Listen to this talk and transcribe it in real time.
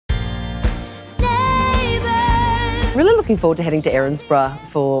Really looking forward to heading to Erinsborough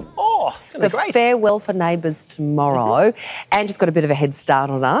for the farewell for Neighbours tomorrow. Angie's got a bit of a head start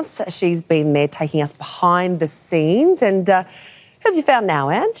on us. She's been there taking us behind the scenes. And who have you found now,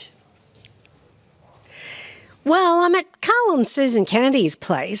 Ange? Well, I'm at Carl and Susan Kennedy's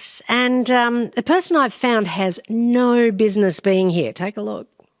place, and the person I've found has no business being here. Take a look.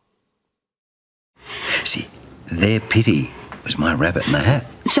 See, their pity was my rabbit in the hat.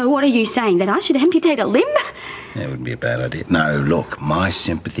 So what are you saying, that I should amputate a limb? That wouldn't be a bad idea. No, look, my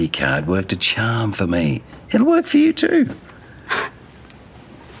sympathy card worked a charm for me. It'll work for you too.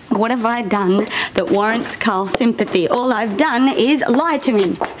 What have I done that warrants Carl's sympathy? All I've done is lie to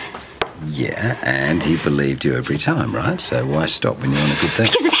him. Yeah, and he believed you every time, right? So why stop when you're on a good thing?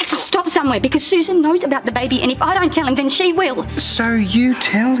 Because it has to stop somewhere, because Susan knows about the baby, and if I don't tell him, then she will. So you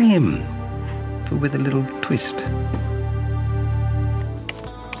tell him, but with a little twist.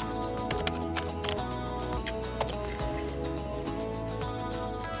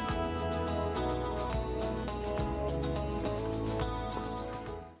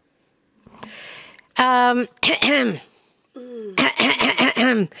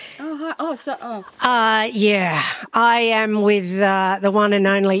 Yeah, I am with the one and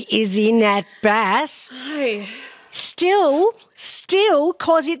only Izzy, Nat Bass. Hi. Still,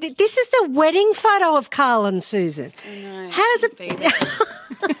 cause this is the wedding photo of Carl and Susan. I know. How does it be there?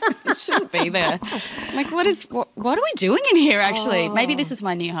 It shouldn't be there. Like, what are we doing in here, actually? Maybe this is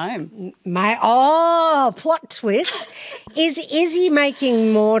my new home. Plot twist. Is Izzy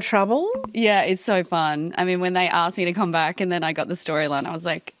making more trouble? Yeah, it's so fun. I mean, when they asked me to come back and then I got the storyline, I was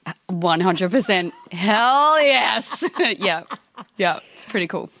like, 100%, hell yes. Yeah, it's pretty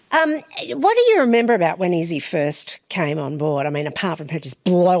cool. What do you remember about when Izzy first came on board? I mean, apart from her just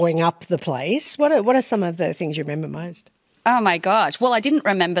blowing up the place, what are some of the things you remember most? Oh, my gosh. Well, I didn't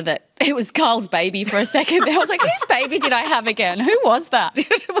remember that it was Carl's baby for a second. I was like, whose baby did I have again? Who was that?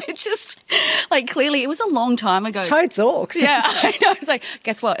 We're just, like, clearly, it was a long time ago. Toads Orcs. Yeah, I know. I was like,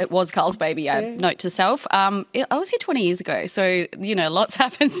 guess what? It was Carl's baby. Note to self. I was here 20 years ago, so, you know, lots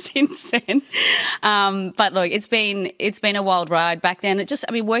happened since then. But, look, it's been a wild ride back then.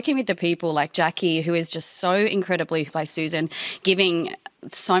 Working with the people like Jackie, who is just so incredibly, like Susan, giving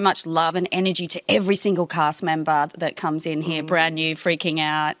so much love and energy to every single cast member that comes in here, brand new, freaking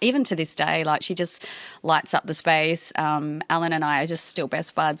out. Even to this day, like, she just lights up the space. Alan and I are just still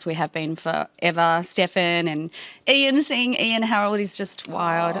best buds. We have been forever. Stefan and Ian, seeing Ian Harold is just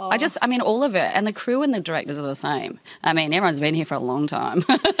wild. All of it. And the crew and the directors are the same. I mean, everyone's been here for a long time.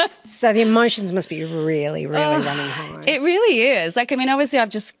 So the emotions must be really, really running high. It really is. Like, I mean, obviously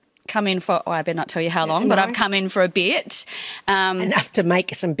I've just come in for, I better not tell you how long, but I've come in for a bit. Enough to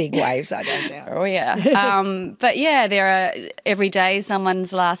make some big waves, I don't doubt. Oh, yeah. But, yeah, every day is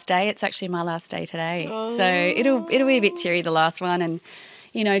someone's last day. It's actually my last day today. So it'll be a bit teary, the last one, and,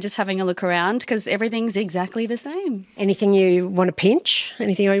 you know, just having a look around because everything's exactly the same. Anything you want to pinch?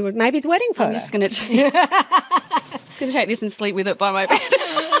 Anything you would, maybe the wedding photo? I'm just going to take this and sleep with it by my bed.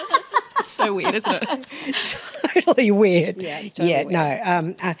 It's so weird, isn't it? Totally weird. Yeah, it's totally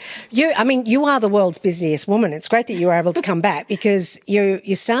weird. No. You are the world's busiest woman. It's great that you were able to come back because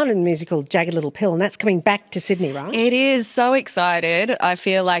you starred in the musical Jagged Little Pill, and that's coming back to Sydney, right? It is. So excited. I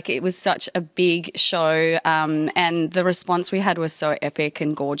feel like it was such a big show, and the response we had was so epic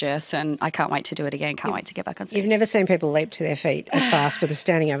and gorgeous, and I can't wait to do it again. Can't wait to get back on stage. You've never seen people leap to their feet as fast with the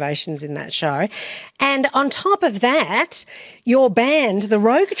standing ovations in that show. And on top of that, your band, the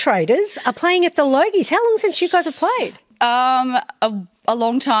Rogue Traders, are playing at the Logies. How long since you guys have played? A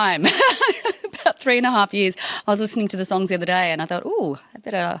long time, about 3.5 years. I was listening to the songs the other day and I thought, I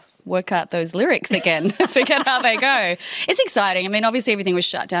better work out those lyrics again, forget how they go. It's exciting. I mean, obviously everything was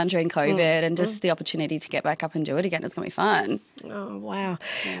shut down during COVID and just the opportunity to get back up and do it again is going to be fun. Oh, wow.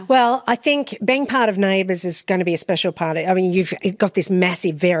 Yeah. Well, I think being part of Neighbours is going to be a special part. I mean, you've got this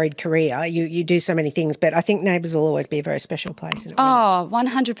massive varied career. You do so many things, but I think Neighbours will always be a very special place. Isn't it? Oh,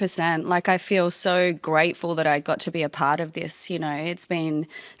 100%. Like, I feel so grateful that I got to be a part of this. You know, it's been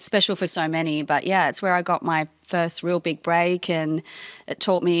special for so many, but yeah, it's where I got my first real big break, and it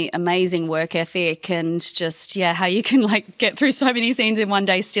taught me amazing work ethic and just, how you can, like, get through so many scenes in one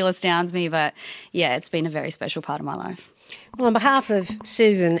day still astounds me. But yeah, it's been a very special part of my life. Well, on behalf of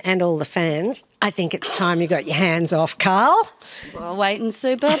Susan and all the fans, I think it's time you got your hands off Carl. Well, wait and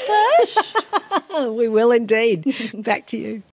see, Papa. We will indeed. Back to you.